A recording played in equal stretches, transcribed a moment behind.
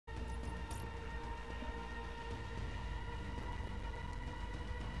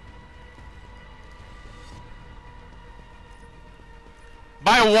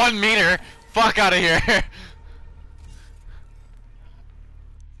By 1 meter. Fuck out of here.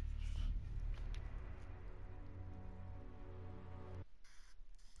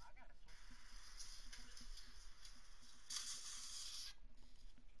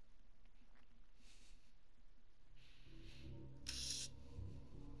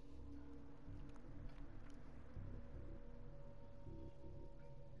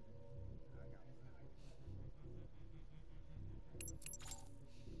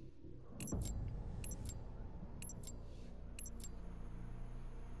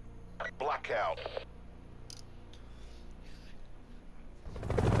 Blackout.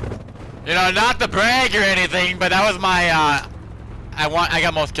 You know, not to brag or anything, but that was my, I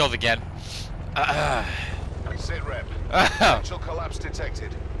got most kills again. Sit rep. Potential collapse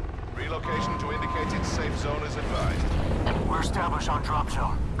detected. Relocation to indicated safe zone is advised. We're established on drop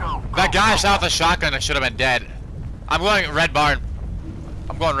zone. Go. That guy shot with a shotgun and should have been dead. I'm going red barn.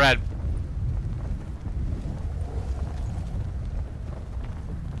 I'm going red.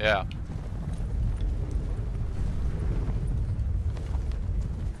 Yeah.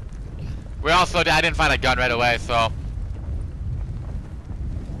 We also, I didn't find a gun right away, so.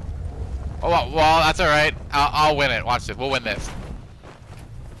 Oh, well, that's alright. I'll win it. Watch this. We'll win this.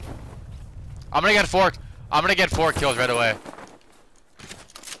 I'm gonna get 4 kills right away.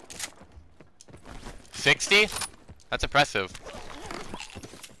 60? That's impressive.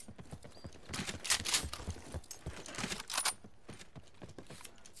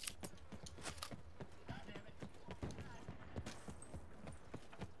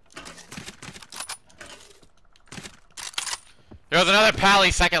 There's another pally,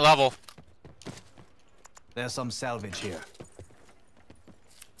 2nd level. There's some salvage here.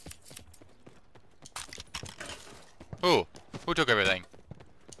 Who? Who took everything?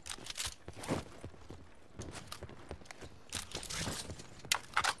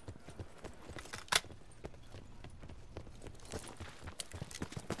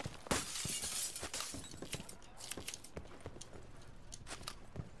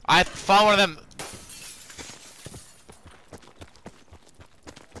 I found one of them.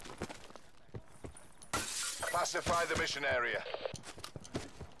 Classify the mission area.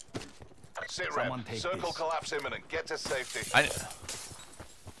 Sit rep. Circle collapse imminent. Get to safety.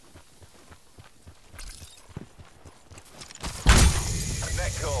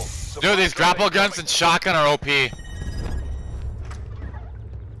 Net call. Dude, these grapple guns and shotgun are OP.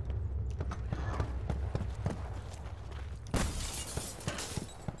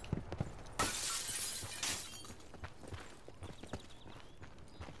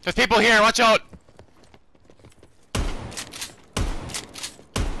 There's people here, watch out!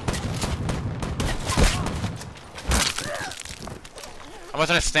 I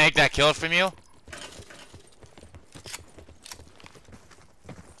wasn't a snake that killed from you?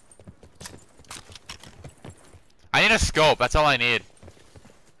 I need a scope, that's all I need.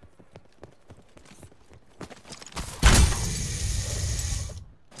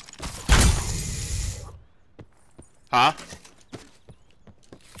 Huh?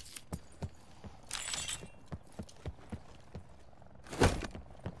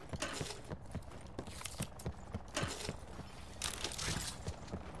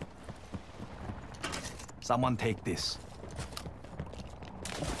 Someone take this.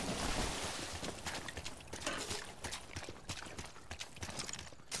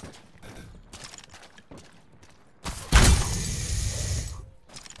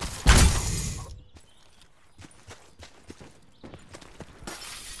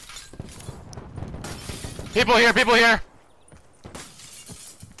 People here, people here!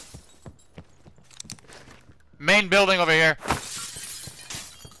 Main building over here.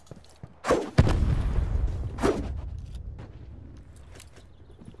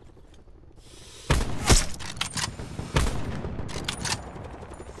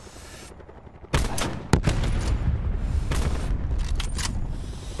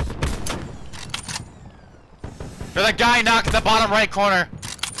 There's a guy knocked in the bottom right corner.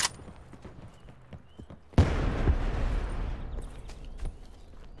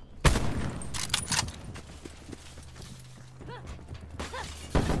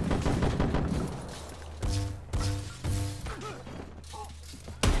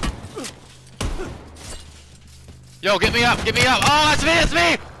 Yo, get me up, get me up. Oh, that's me, that's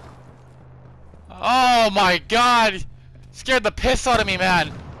me! Oh my god. Scared the piss out of me,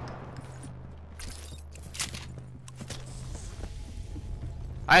 man.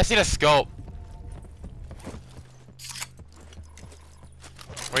 I just need a scope.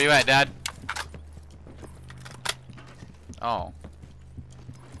 Where you at, Dad? Oh.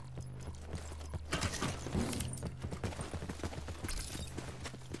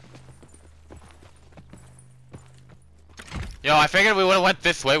 Yo, I figured we would've went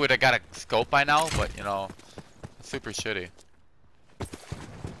this way, we'd have got a scope by now, but you know, super shitty.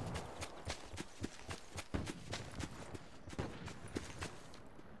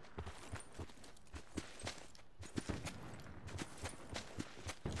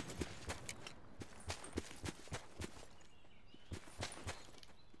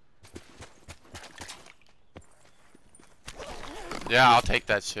 Yeah, I'll take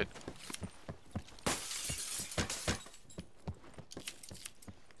that shit.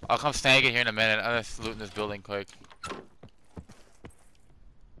 I'll come snag it here in a minute. I'm just looting this building quick.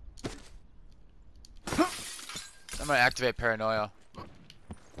 I'm gonna activate paranoia.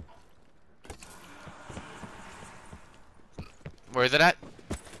 Where is it at?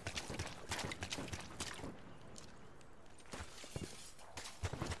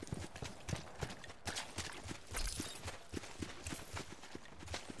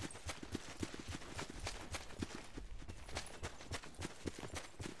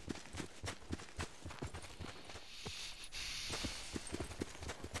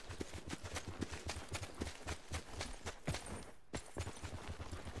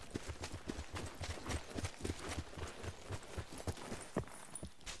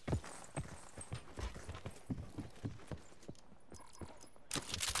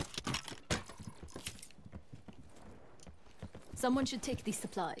 Someone should take these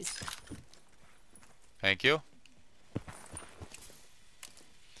supplies. Thank you.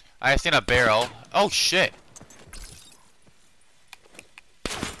 I seen a barrel. Oh shit!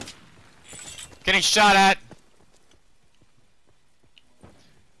 Getting shot at.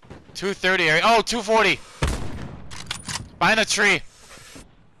 230 area. Oh, 240. Behind a tree.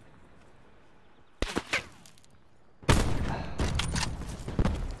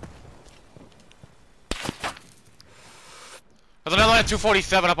 There's another one at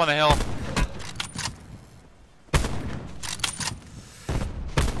 247 up on the hill.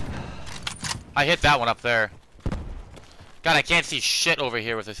 I hit that one up there. God, I can't see shit over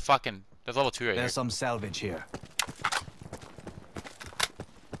here with this fucking... There's level 2 right here. There's some salvage here.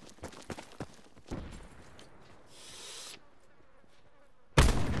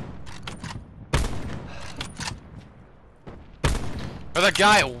 There's a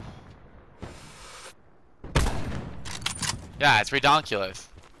guy... Yeah, it's redonkulous.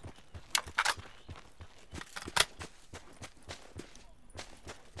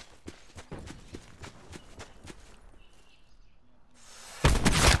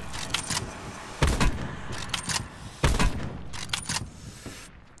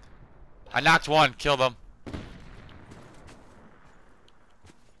 I knocked one, killed him.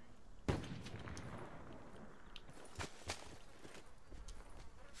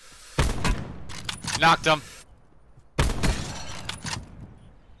 Knocked him.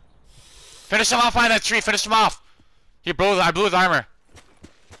 Finish him off behind that tree, finish him off! I blew his armor.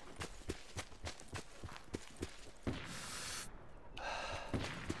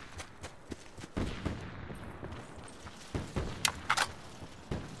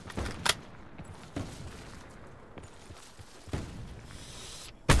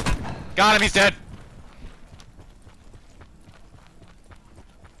 Got him, he's dead.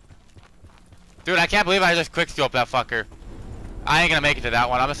 Dude, I can't believe I just quickscoped that fucker. I ain't gonna make it to that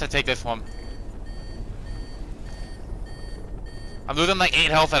one. I'm just gonna take this one. I'm losing like 8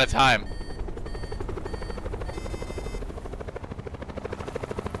 health at a time.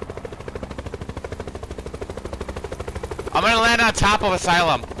 I'm gonna land on top of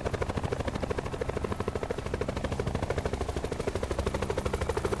Asylum.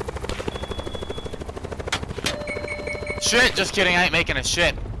 Shit, just kidding, I ain't making a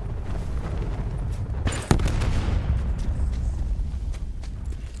shit.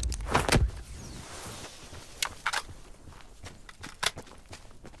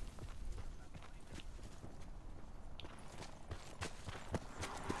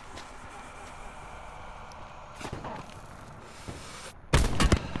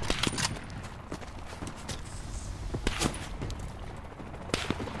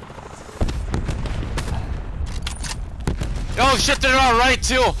 Oh shit, they're all right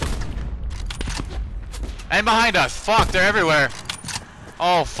too. And behind us. Fuck, they're everywhere.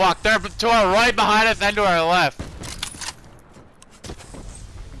 Oh fuck, they're to our right behind us and to our left.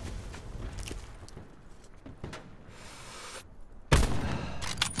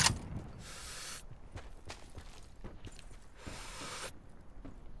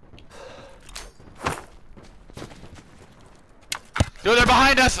 Dude, they're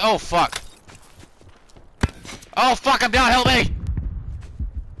behind us. Oh fuck. Oh fuck, I'm down, help me!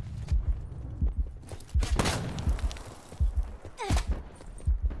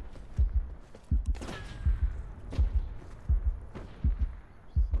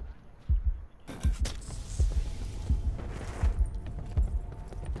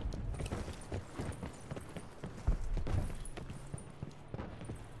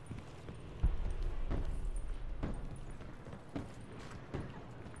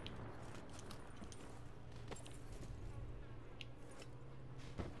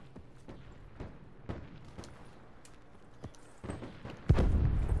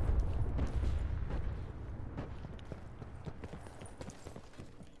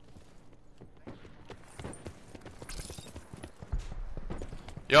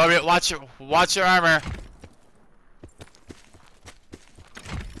 Yo, watch your armor.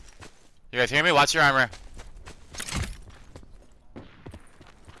 You guys hear me? Watch your armor.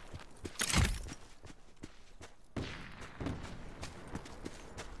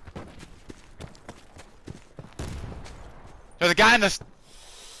 There's a guy in this.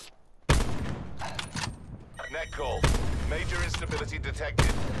 Net call. Major instability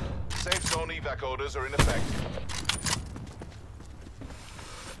detected. Safe zone evac orders are in effect.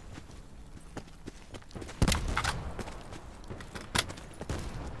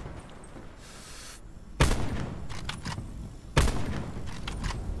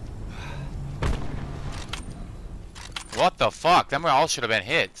 What the fuck? Them all should have been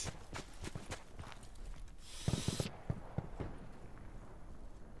hits.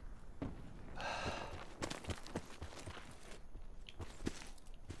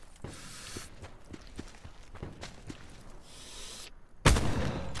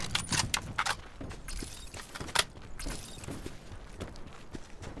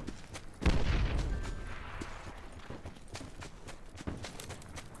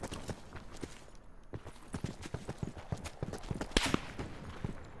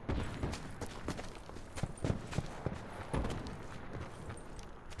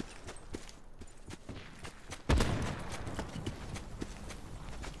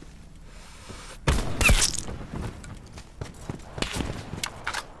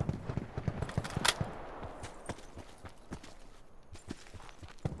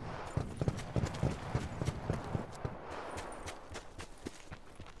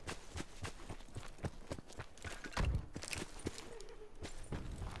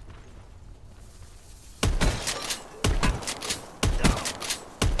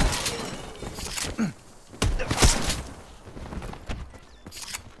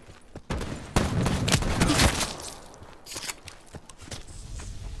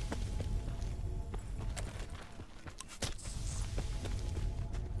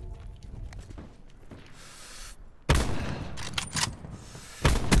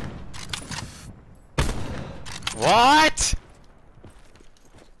 What?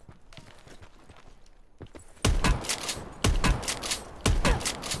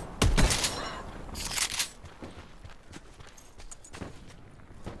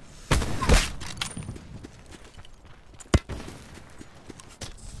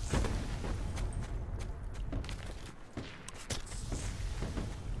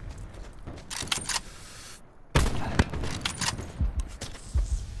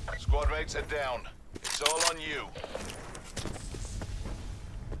 Squad mates are down. It's all on you.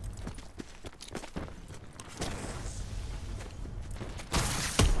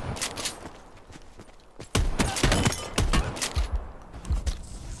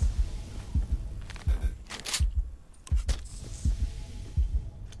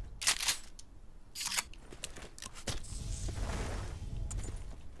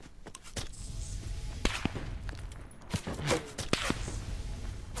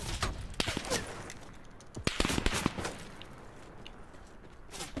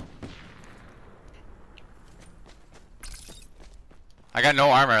 I got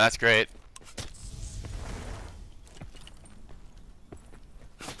no armor, that's great.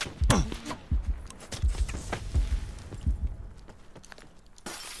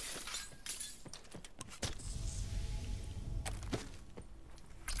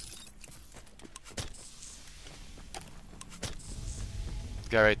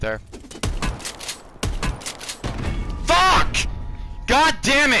 Guy right there. Fuck! God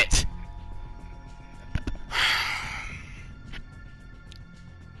damn it!